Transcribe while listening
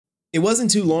It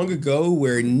wasn't too long ago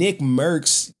where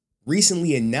Nickmercs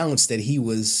recently announced that he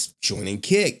was joining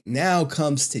Kick. Now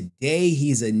comes today,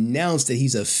 he's announced that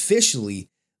he's officially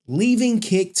leaving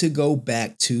Kick to go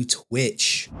back to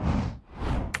Twitch.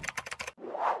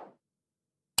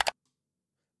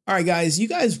 All right, guys, you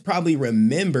guys probably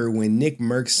remember when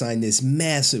Nickmercs signed this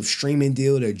massive streaming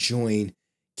deal to join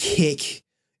Kick,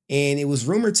 and it was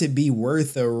rumored to be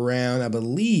worth around, I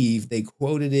believe they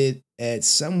quoted it at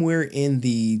somewhere in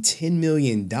the $10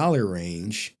 million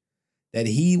range that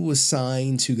he was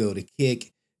signed to go to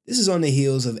Kick. This is on the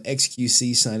heels of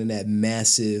XQC signing that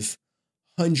massive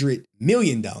 $100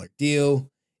 million deal.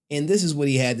 And this is what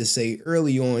he had to say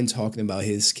early on talking about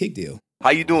his Kick deal. How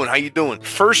you doing? How you doing?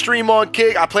 First stream on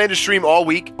Kick. I plan to stream all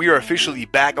week. We are officially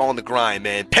back on the grind,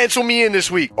 man. Pencil me in this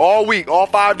week, all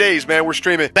 5 days, man. We're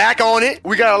streaming. Back on it.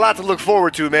 We got a lot to look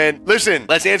forward to, man. Listen,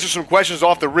 let's answer some questions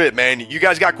off the rip, man. You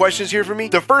guys got questions here for me?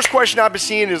 The first question I've been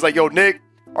seeing is like, yo, Nick,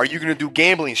 are you gonna do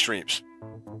gambling streams?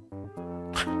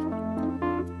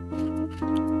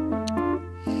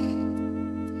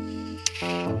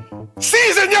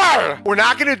 Season year! We're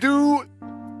not gonna do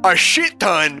a shit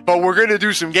ton, but we're gonna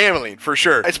do some gambling for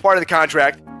sure. It's part of the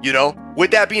contract, you know.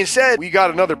 With that being said, we got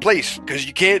another place because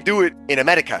you can't do it in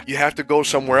America. You have to go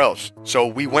somewhere else. So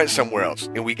we went somewhere else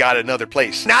and we got another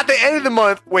place. Not the end of the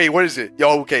month. Wait, what is it?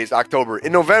 Yo, okay, it's October.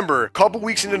 In November, a couple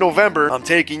weeks into November, I'm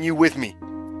taking you with me.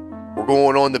 We're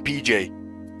going on the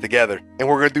PJ together and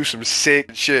we're gonna do some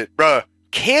sick shit. Bruh,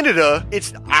 Canada,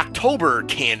 it's October,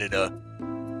 Canada.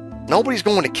 Nobody's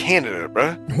going to Canada,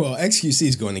 bruh. Well, XQC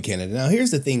is going to Canada. Now,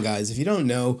 here's the thing, guys. If you don't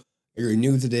know, or you're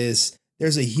new to this,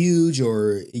 there's a huge,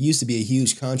 or it used to be a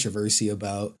huge controversy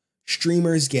about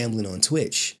streamers gambling on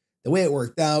Twitch. The way it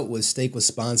worked out was Stake was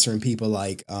sponsoring people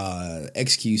like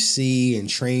XQC and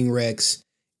Trainwrecks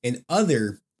and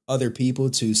other people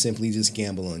to simply just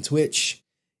gamble on Twitch.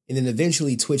 And then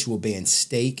eventually Twitch will ban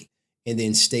Stake, and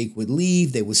then Stake would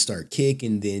leave. They would start Kick,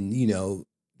 and then, you know,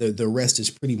 the rest is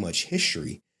pretty much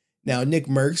history. Now,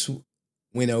 Nickmercs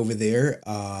went over there,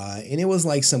 and it was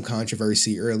like some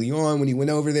controversy early on when he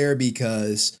went over there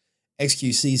because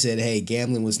XQC said, hey,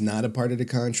 gambling was not a part of the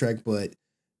contract. But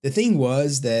the thing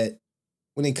was that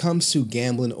when it comes to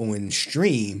gambling on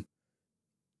stream,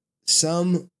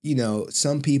 some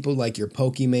people like your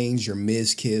Pokemains, your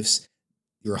Mizkifs,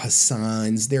 your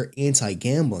Hassans, they're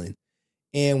anti-gambling.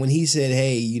 And when he said,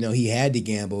 hey, you know, he had to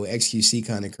gamble, XQC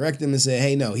kind of corrected him and said,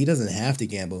 hey, no, he doesn't have to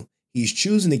gamble. He's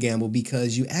choosing to gamble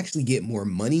because you actually get more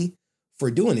money for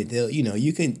doing it.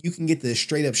 You can get the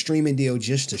straight up streaming deal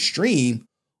just to stream,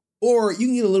 or you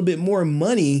can get a little bit more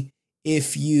money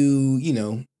if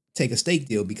you take a Stake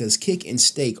deal, because Kick and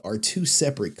Stake are two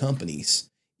separate companies,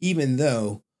 even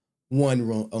though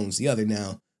one owns the other.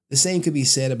 Now, the same could be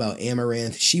said about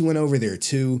Amaranth. She went over there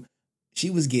too. She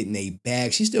was getting a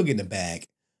bag. She's still getting a bag.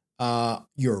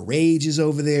 Your Rage is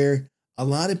over there. A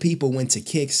lot of people went to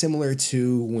Kick, similar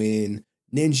to when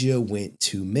Ninja went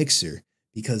to Mixer,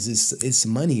 because it's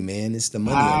money, man. It's the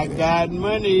money. I got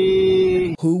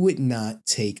money. Who would not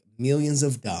take millions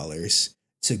of dollars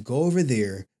to go over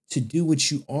there to do what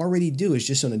you already do? It's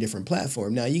just on a different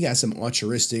platform. Now, you got some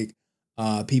altruistic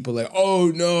people like,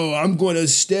 oh, no, I'm going to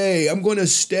stay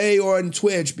on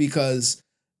Twitch because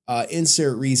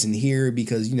insert reason here,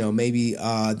 because, you know, maybe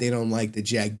they don't like the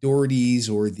Jack Dohertys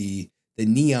or the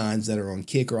Neons that are on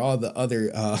Kick or all the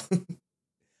other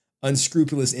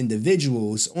unscrupulous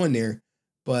individuals on there.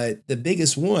 But the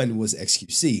biggest one was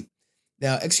XQC.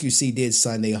 Now, XQC did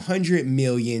sign a $100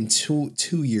 million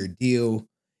two-year deal,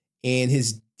 and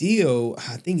his deal,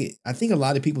 I think a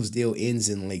lot of people's deal ends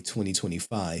in like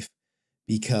 2025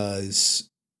 because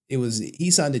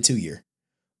he signed a 2-year,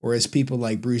 whereas people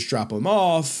like Bruce drop him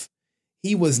off.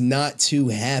 He was not too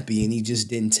happy, and he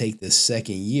just didn't take the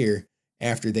second year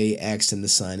after they asked him to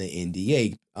sign an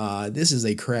NDA. This is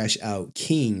a crash out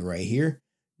king right here.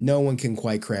 No one can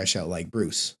quite crash out like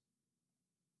Bruce.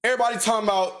 Everybody talking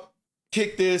about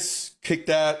kick this, kick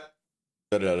that,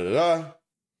 da da da da.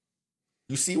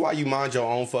 You see why you mind your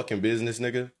own fucking business,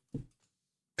 nigga?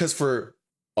 Because for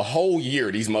a whole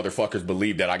year, these motherfuckers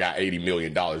believe that I got $80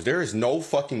 million. There is no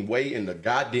fucking way in the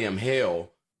goddamn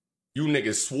hell you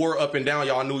niggas swore up and down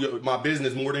y'all knew my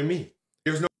business more than me.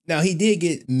 There's no. Now, he did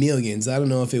get millions. I don't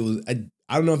know if it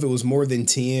was more than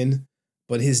 10,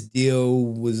 but his deal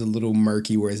was a little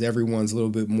murky, whereas everyone's a little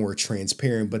bit more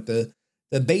transparent. But the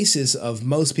basis of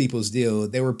most people's deal,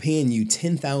 they were paying you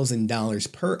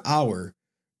 $10,000 per hour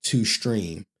to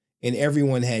stream. and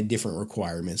everyone had different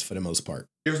requirements for the most part.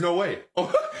 There's no way.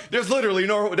 There's literally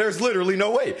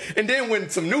no way. And then when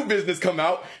some new business come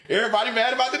out, everybody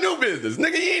mad about the new business.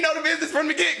 Nigga, you ain't know the business from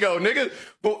the get-go, nigga.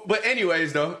 But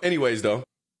anyways though,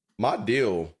 my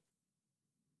deal,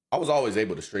 I was always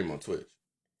able to stream on Twitch.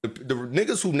 The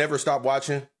niggas who never stop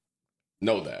watching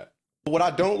know that. But what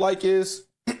I don't like is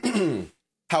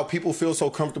how people feel so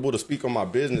comfortable to speak on my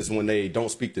business when they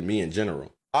don't speak to me in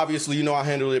general. Obviously, you know, I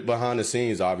handled it behind the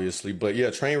scenes, obviously. But yeah,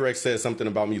 Trainwreck said something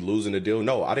about me losing the deal.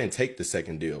 No, I didn't take the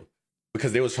second deal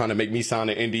because they was trying to make me sign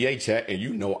an NDA, chat. And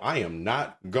you know, I am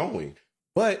not going.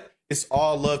 But it's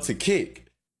all love to Kick.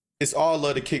 It's all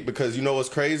love to Kick because you know what's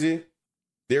crazy?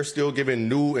 They're still giving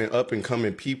new and up and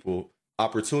coming people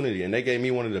opportunity. And they gave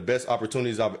me one of the best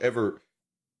opportunities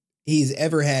he's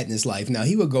ever had in his life. Now,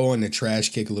 he would go on the trash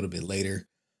Kick a little bit later.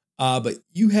 But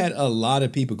you had a lot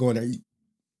of people going there.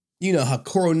 You know,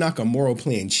 Hakuro Nakamura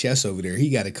playing chess over there. He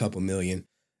got a couple million.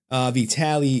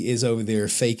 Vitaly is over there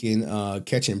faking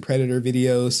catching predator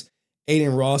videos.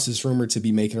 Aiden Ross is rumored to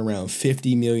be making around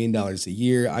 $50 million a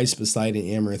year. Ice Poseidon,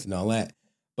 Amaranth, and all that.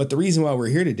 But the reason why we're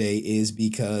here today is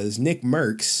because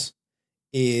Nickmercs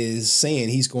is saying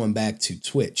he's going back to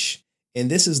Twitch. And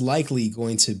this is likely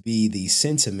going to be the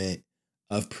sentiment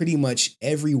of pretty much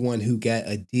everyone who got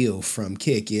a deal from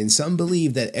Kick. And some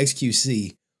believe that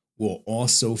XQC will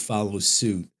also follow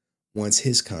suit once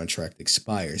his contract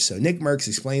expires. So Nickmercs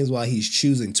explains why he's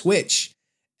choosing Twitch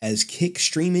as Kick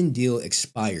streaming deal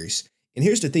expires. And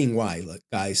here's the thing why. Look,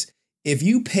 guys, if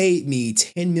you paid me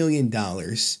 $10 million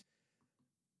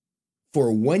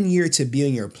for 1 year to be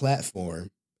on your platform,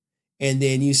 and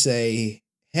then you say,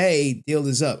 hey, deal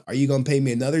is up, are you going to pay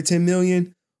me another 10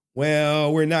 million?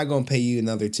 Well, we're not going to pay you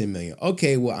another 10 million.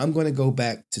 Okay, well, I'm going to go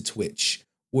back to Twitch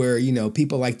where, you know,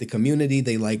 people like the community.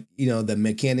 They like, you know, the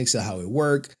mechanics of how it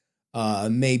works.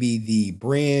 Maybe the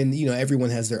brand, you know, everyone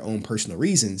has their own personal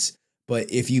reasons.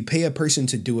 But if you pay a person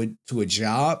to do it to a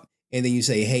job and then you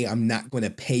say, hey, I'm not going to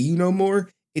pay you no more,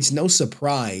 it's no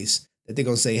surprise that they're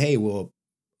going to say, hey, well,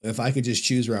 if I could just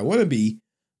choose where I want to be,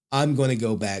 I'm going to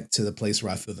go back to the place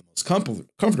where I feel the most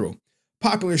comfortable.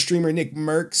 Popular streamer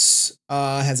Nickmercs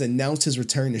has announced his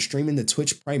return to streaming to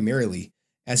Twitch primarily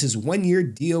as his 1 year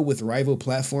deal with rival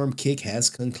platform Kick has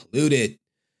concluded.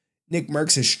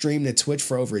 Nickmercs has streamed to Twitch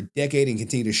for over a decade and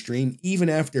continued to stream even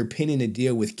after pinning a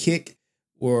deal with Kick,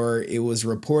 where it was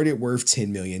reported worth $10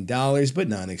 million, but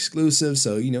non-exclusive.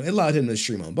 So, you know, it allowed him to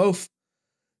stream on both.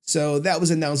 So that was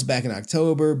announced back in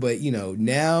October, but, you know,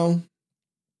 now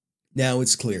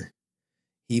it's clear.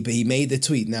 He made the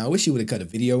tweet. Now, I wish he would have cut a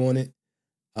video on it.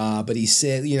 But he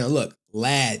said, you know, look,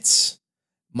 lads,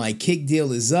 my Kick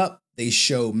deal is up. They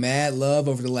showed mad love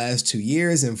over the last 2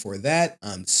 years. And for that,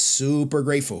 I'm super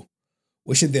grateful.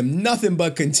 Wishing them nothing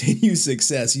but continued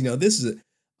success. You know, this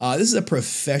is a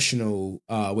professional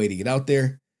way to get out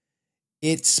there.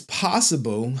 It's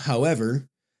possible, however,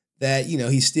 that, you know,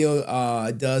 he still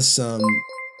does some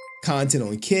content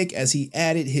on Kick as he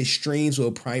added his streams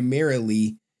will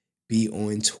primarily be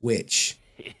on Twitch.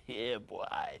 Yeah, boy.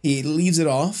 He leaves it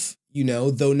off, you know,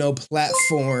 though no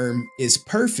platform is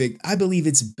perfect. I believe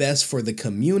it's best for the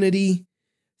community.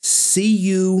 See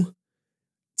you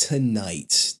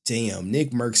tonight. Damn,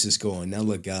 Nickmercs is going. Now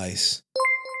look, guys.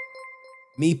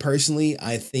 Me personally,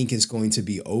 I think it's going to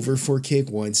be over for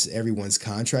Kick once everyone's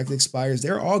contract expires.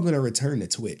 They're all going to return to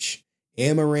Twitch.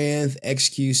 Amaranth,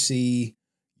 XQC,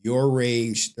 Your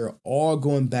Rage, they're all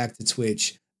going back to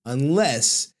Twitch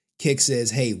unless Kick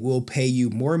says, hey, we'll pay you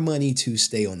more money to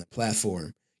stay on the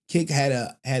platform. Kick had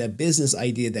a business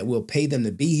idea that will pay them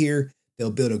to be here.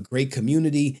 They'll build a great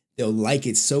community. They'll like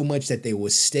it so much that they will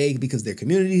stay because their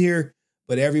community here.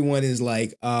 But everyone is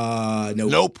like,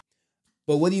 nope.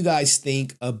 But what do you guys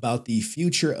think about the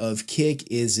future of Kick?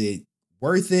 Is it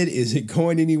worth it? Is it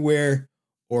going anywhere?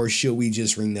 Or should we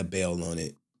just ring the bell on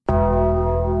it?